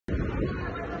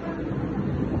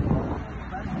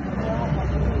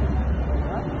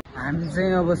हामी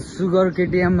चाहिँ अब सुगर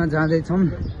केटीएममा जाँदैछौँ।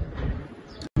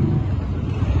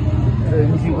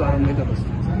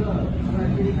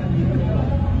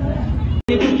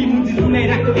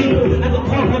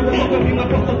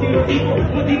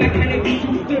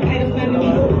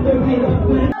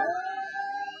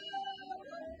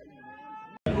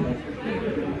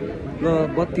 ल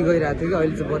बत्ती गइरहेको थियो कि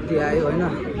अहिले चाहिँ बत्ती आयो होइन।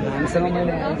 हामीसँग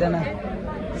मैले एकजना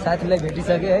साथीलाई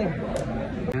भेटिसकेँ है।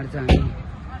 यहाँ चाहिँ हामी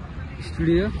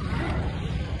स्टुडियो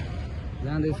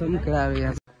जाँदैछौँ केटाहरू।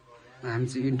 यहाँ हामी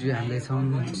चाहिँ इन्ट्री हाल्दैछौँ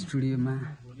स्टुडियोमा।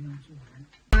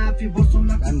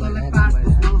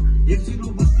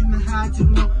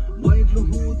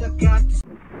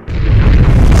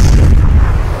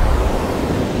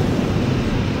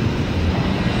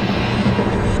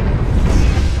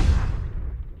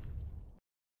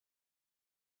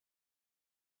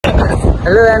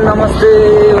 हेलो एन्ड नमस्ते,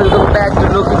 welcome back to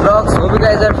Loki blogs. Hope you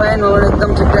guys are fine. म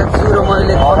एकदम ठिकठाक छु र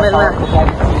मैले कमेलमा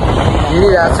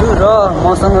हिँडिरहेको छु र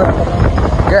मसँग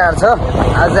केटाहरू छ।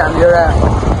 आज हामी एउटा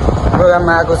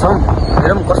प्रोग्राममा आएको छौँ।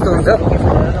 हेरौँ कस्तो हुन्छ।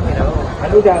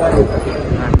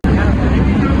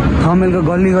 कमेलको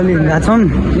गल्ली गल्ली हिँडेका छौँ।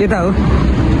 यता हो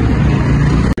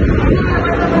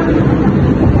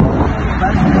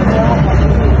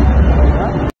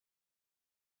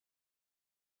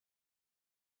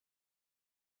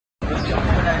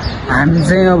हामी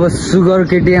चाहिँ अब सुगर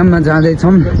केटीएममा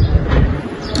जाँदैछौँ।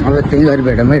 अब त्यही गरी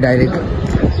भेटौँ है डाइरेक्ट।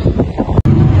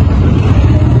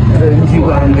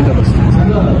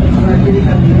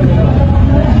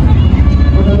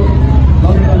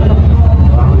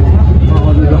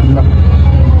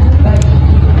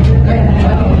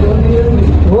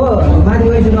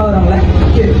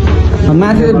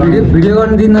 माथि भिडियो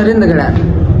गर्नु दिनु अरे नि त केटा।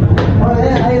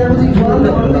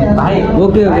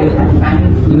 ओके ओके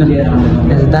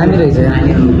दामी रहेछ।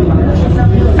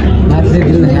 माथि चाहिँ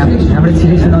दिनु हाम्रो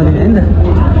छिरिस नदिने होइन त।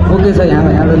 ओके छ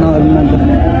यहाँ यहाँबाट नगर्नु अन्त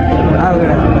आऊ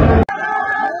केटा।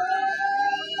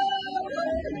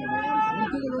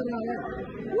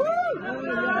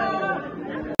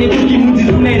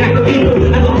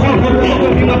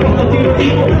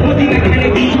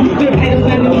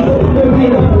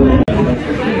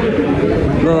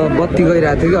 ल बत्ती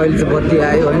गइरहेको थियो कि अहिले चाहिँ बत्ती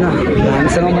आयो होइन।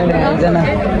 हामीसँग मैले एकजना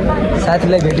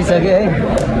साथीलाई भेटिसकेँ है।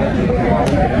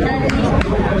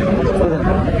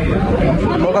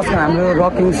 कसको हाम्रो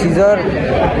रकिङ सिजर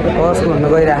कसको भन्नु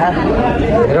गइरह।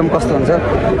 हेरौँ कस्तो हुन्छ।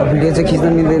 भिडियो चाहिँ खिच्न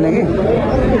मिल्दैन कि।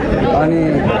 अनि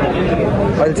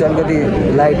अहिले चाहिँ अलिकति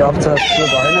लाइट अफ छ, त्यो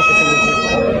भएन। त्यसैले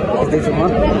खिच्दैछु म।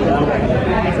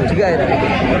 ठिकै आइरहेको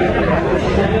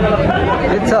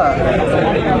छ।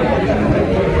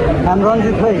 हाम्रो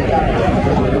रन्जित खोइ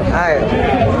आयो।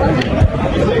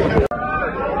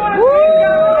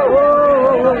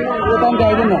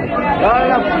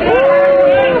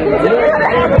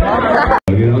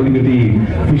 अलिकति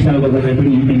फ्रिस्टाइल गर्दाखेरि पनि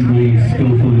यु क्यान बी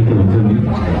स्किलफुल त हुन्छ नि।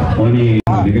 अनि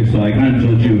सो आई कान्ट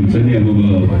जज यु हुन्छ नि। अब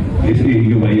यसै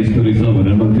यो भाइ यस्तो रहेछ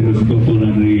भनेर म त्यो स्किलफुल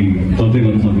राम्ररी जजै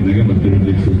गर्न सकिँदैन क्या। म त्यो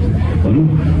देख्छु भनौँ।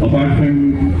 Apart from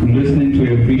listening to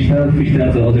your freestyle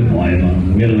चाहिँ अझै भएन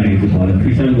मेरो लागि चाहिँ भएन।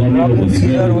 फ्रिस्टाइल गर्ने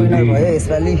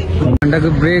घन्टाको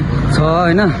ब्रेक छ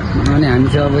होइन। अनि हामी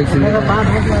चाहिँ अब एकछिन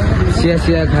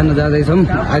चिया खान जाँदैछौँ।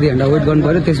 आधी घन्टा वेट गर्नु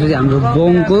पऱ्यो। त्यसपछि हाम्रो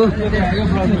बोङको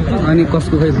अनि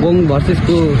कसको खै बोङ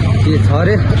भर्सेसको के छ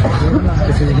अरे।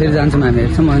 त्यसपछि फेरि जान्छौँ हामी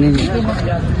हेर्छौँ। अनि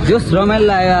जस रमाइलो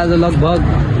लाग्यो आज। लगभग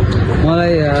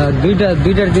मलाई दुईवटा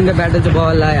तिनवटा ब्याटल चाहिँ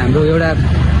बल लाग्यो। हाम्रो एउटा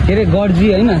के अरे गर्जी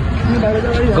होइन,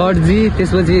 गर्जी,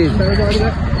 त्यसपछि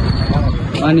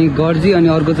अनि गर्जी अनि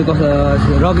अर्को चाहिँ कस्तो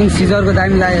रकिङ सिजरको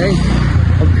दामी लाग्यो है।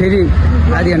 अब फेरि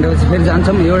आधी घन्टापछि फेरि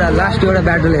जान्छौँ। एउटा लास्ट एउटा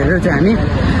ब्याटल हेरेर चाहिँ हामी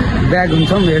ब्याक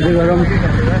हुन्छौँ। हेर्दै गरौँ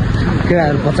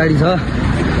केटाहरू पछाडि छ।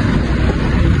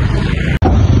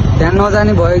 त्यहाँ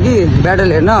नजाने भयो कि ब्याटल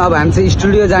हेर्न। अब हामी चाहिँ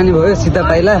स्टुडियो जाने भयो सिधा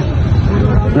पाइला।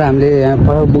 र हामीले यहाँ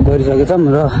पर बुक गरिसकेको छौँ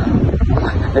र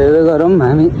हेर्दै गरौँ।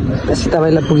 हामी सिधा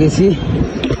पाइला पुगेपछि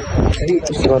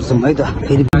गर्छौँ है त।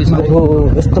 फेरि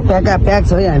यस्तो प्याक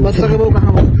छ है। हामी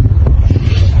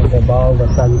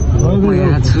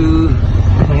यहाँ छु।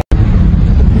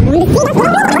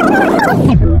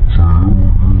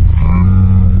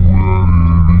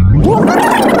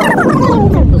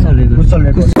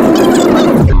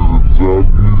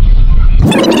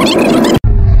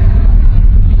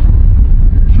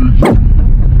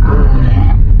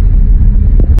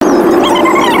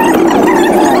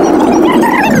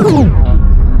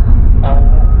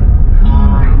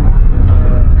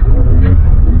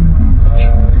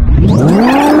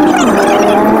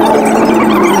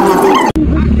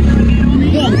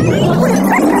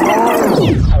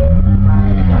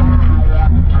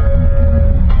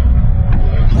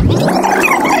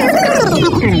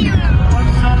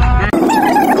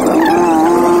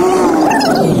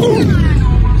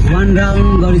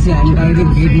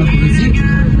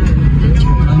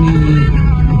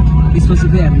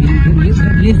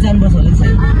 फेरि जानुपर्छ होला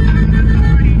सायद।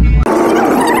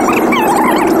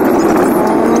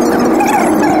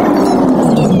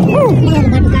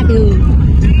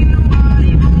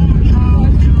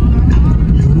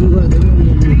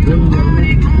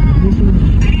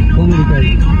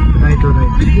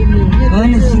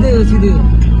 होइन सिधै हो सिधै हो।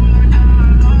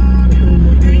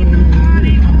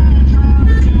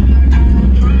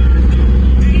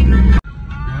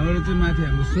 यहाँबाट चाहिँ माथि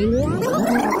हाम्रो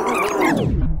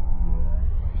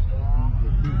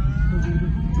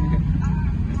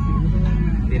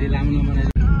धेरै लामो नबनाइ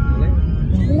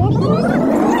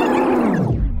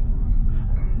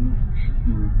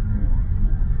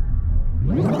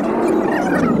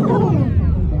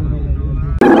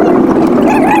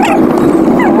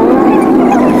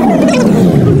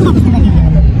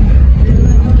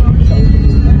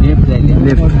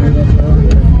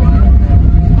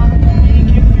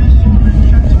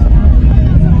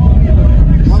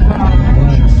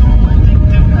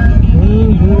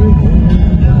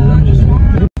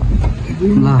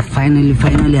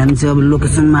फाइनली हामी चाहिँ अब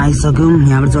लोकेसनमा आइसक्यौँ।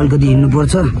 यहाँबाट चाहिँ अलिकति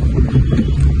हिँड्नुपर्छ।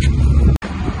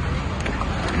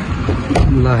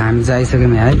 ल हामी चाहिँ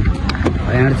आइसक्यौँ यहाँ है।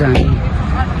 यहाँ चाहिँ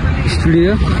हामी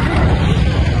स्टुडियो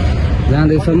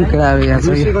जाँदैछौँ। केटाहरू यहाँ छ।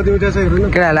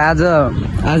 केटाहरूले आज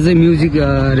चाहिँ म्युजिक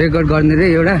रेकर्ड गर्ने रे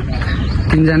एउटा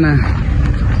 3 जना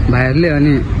भाइहरूले।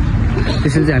 अनि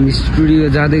त्यसरी चाहिँ हामी स्टुडियो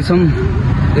जाँदैछौँ।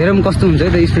 हेरौँ कस्तो हुन्छ है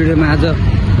त स्टुडियोमा आज।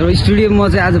 र स्टुडियो म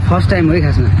चाहिँ आज फर्स्ट टाइम है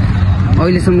खासमा,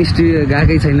 अहिलेसम्म स्टुडियो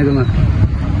गएकै छैन म।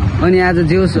 अनि आज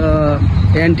जेहोस्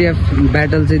एनटीएफ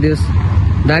ब्याटल चाहिँ जेहोस्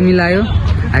दामी लाग्यो।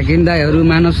 हाकिम दाईहरू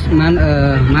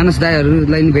मानस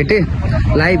दाईहरूलाई नि भेटेँ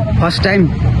लाइभ फर्स्ट टाइम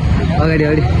अगाडि।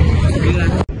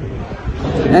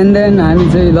 एन्ड देन हामी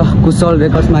चाहिँ ल कुशल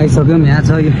रेकर्ड्समा आइसक्यौँ। यहाँ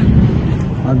छ यो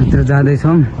अघितिर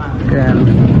जाँदैछौँ।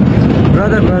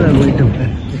 Brother welcome.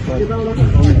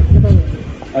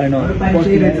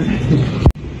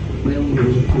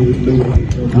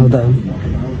 आउँदा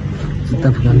जुत्ता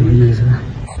फुकाल्नु भन्ने छ।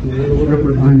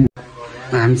 अनि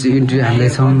हामी चाहिँ इन्ट्री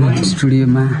हाल्दैछौँ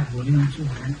स्टुडियोमा।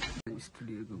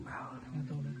 स्टुडियोको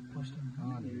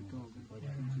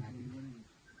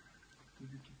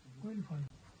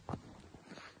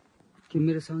के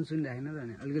मेरो साउन्ड सुनिरहेको छैन र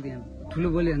नि? अलिकति यहाँ ठुलो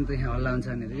बोल्यो भने त यहाँ हल्ला हुन्छ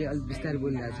भनेर कि अलिक बिस्तारै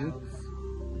बोलिरहेको छु।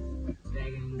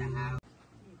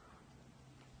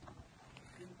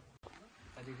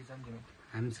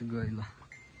 हामी चाहिँ गयो ल।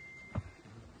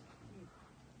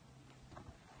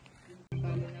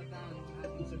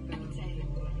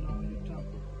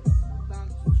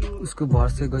 उसको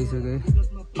भर्स चाहिँ गइसक्यो।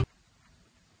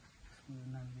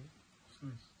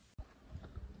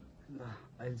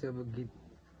 अहिले चाहिँ अब गीत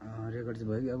रेकर्ड चाहिँ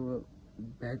भयो कि अब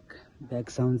ब्याक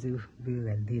साउन्ड चाहिँ बिल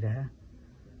हालिदिइरह।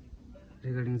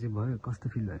 रेकर्डिङ चाहिँ भयो। कस्तो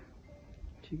फिल भयो?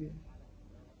 ठिकै,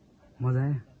 मजा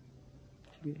आयो।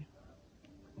 ठिकै,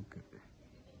 ओके।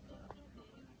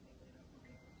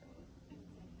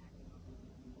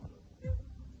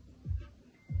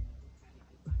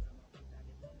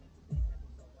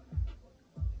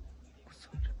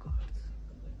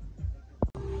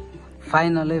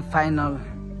 फाइनल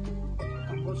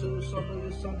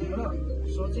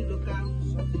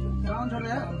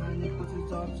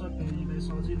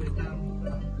सजिलो काम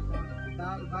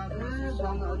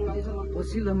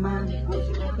पसिलोमा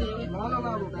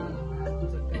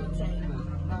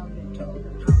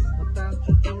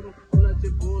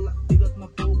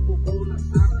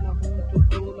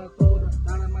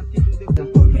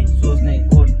सोच्ने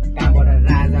कहाँबाट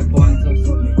राजा बन्छ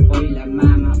पहिला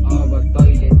मामा अब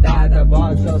तैले दादा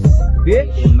बन्छस्।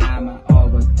 मामा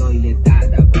अब तैले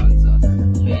दादा बन्छस्।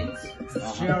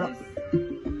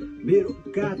 मेरो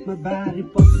काठमा बारी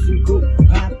पशुको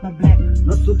हातमा ब्ल्याक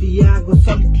नसोधियाको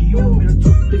सल्कियो मेरो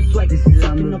छुट्टै स्वाइट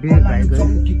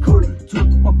चम्की खोल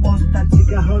चुपमा बस्दा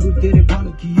चिकाहरू धेरै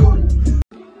बल्कियो।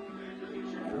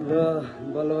 र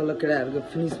बल्ल बल्ल केटाहरूको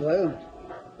फिनिस भयो।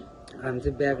 हामी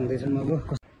चाहिँ ब्याक हुँदैछौँ अब।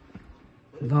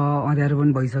 ल अँध्यारो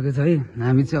पनि भइसकेछ है।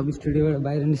 हामी चाहिँ अब स्टुडियोबाट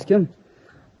बाहिर निस्क्यौँ।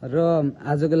 र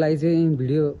आजको लागि चाहिँ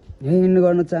भिडियो यहीँ इन्ड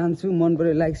गर्न चाहन्छु। मन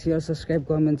पऱ्यो लाइक सेयर सब्सक्राइब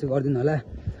कमेन्ट चाहिँ गरिदिनु होला।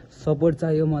 सपोर्ट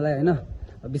चाहियो मलाई होइन।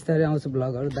 बिस्तारै आउँछु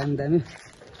भ्लगहरू दामी दामी।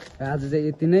 र आज चाहिँ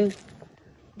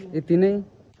यति नै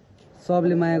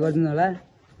सबले माया गरिदिनु होला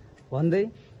भन्दै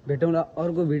भेटौँला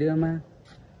अर्को भिडियोमा।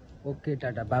 Okay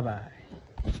tata bye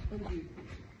by.